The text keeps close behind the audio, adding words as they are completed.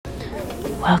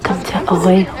Welcome to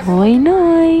Oi Hoi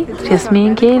Noi. Just me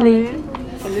and Kaylee.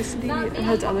 Felicity and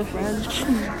her other friends.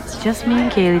 It's just me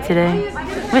and Kaylee today.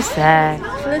 We're sad.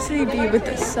 Felicity be with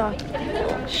the sock.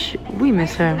 We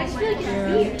miss her.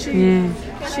 Yeah.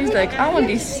 She's like, I want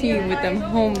to be seen with them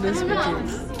homeless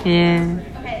bitches. Yeah.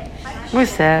 We're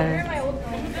sad.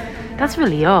 That's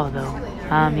really all, though.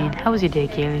 I mean, how was your day,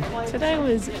 Kaylee? Today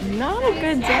was not a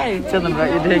good day. Tell them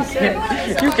about your day.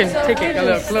 You can take it a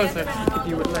little closer if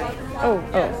you would like. Oh.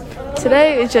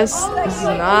 Today it's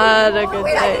not a good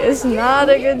day. It's not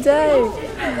a good day.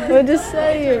 What to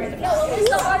say?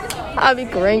 I'll be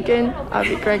cranking.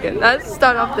 Let's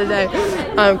start off the day.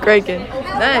 I'm cranking.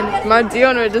 Then my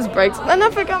deodorant just breaks. Then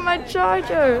I forgot my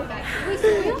charger.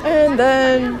 And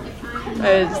then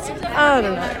I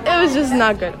don't know. It was just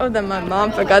not good. Oh, then my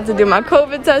mom forgot to do my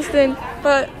COVID testing.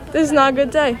 But this is not a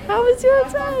good day. How was your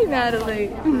day,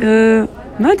 Natalie?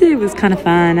 My day was kind of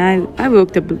fine. I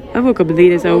woke up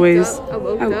late as always.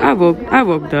 I woke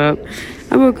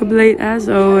up late as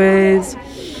always.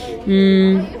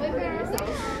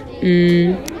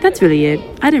 That's really it.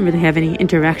 I didn't really have any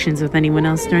interactions with anyone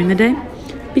else during the day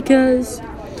because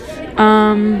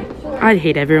I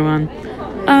hate everyone.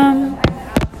 I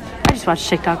just watched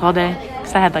TikTok all day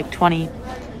because I had like 20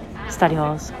 study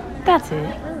halls. That's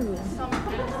it.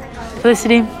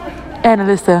 Felicity and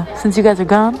Alyssa, since you guys are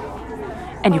gone,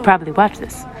 and you probably watch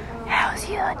this, how's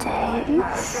your day?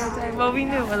 Well, we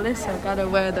knew Alyssa gotta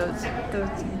wear those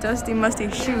dusty, musty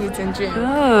shoes in gym.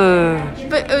 Oh.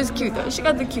 But it was cute though. She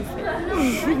got the cute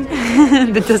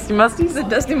fit. The dusty musties? The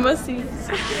dusty musties.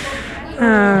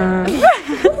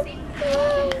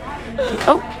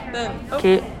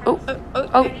 Okay.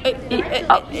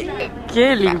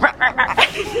 Kelly.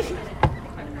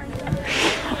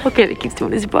 Okay, he keeps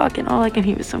doing his barking. All I can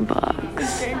hear is some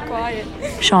barks. Getting quiet.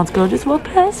 Sean's girl just walked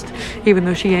past, even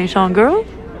though she ain't Sean girl.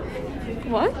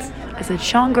 What? I said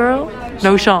Sean girl,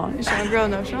 no Sean. Sean girl,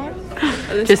 no Sean?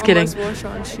 Just kidding. Wore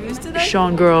Sean's shoes today?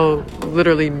 Sean girl,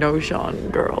 literally no Sean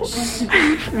girl.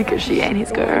 Because she ain't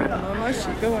his girl. Mama,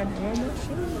 she going home.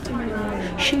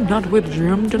 She not with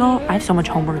gym tonight. I have so much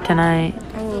homework tonight.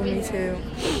 Oh, me too.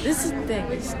 This is the thing.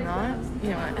 It's not.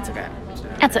 You know what? It's okay.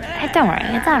 Don't worry.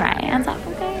 It's all right. It's all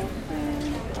okay.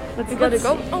 We gotta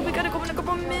go. Oh, we gotta go in a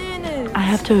couple minutes. I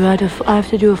have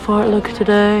to do a fart look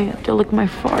today. I have to lick my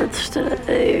farts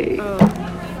today. Oh,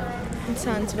 it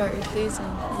sounds very pleasing.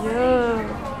 Yeah.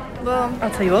 Well,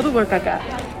 I'll tell you all the work I got,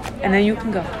 and then you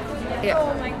can go. Yeah.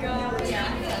 Oh my god.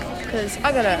 Because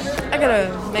I gotta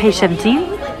make Page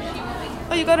 17.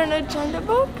 Oh, you got an agenda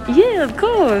book? Yeah, of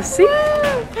course. See?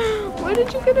 Where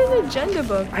did you get an agenda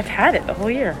book? I've had it the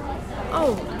whole year.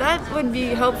 Oh, that would be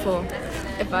helpful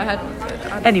if I had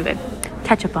one. Anyway,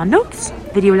 catch up on notes,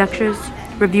 video lectures,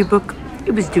 review book.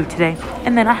 It was due today.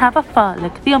 And then I have a fart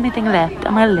look. The only thing left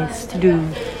on my list to do.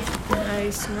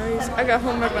 Nice. I got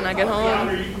homework when I get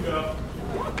home.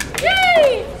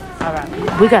 Yay! All right,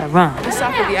 we gotta run. The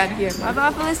soccer be out of here.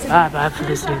 Bye, Felicity. Bye,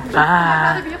 Felicity.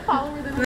 Bye.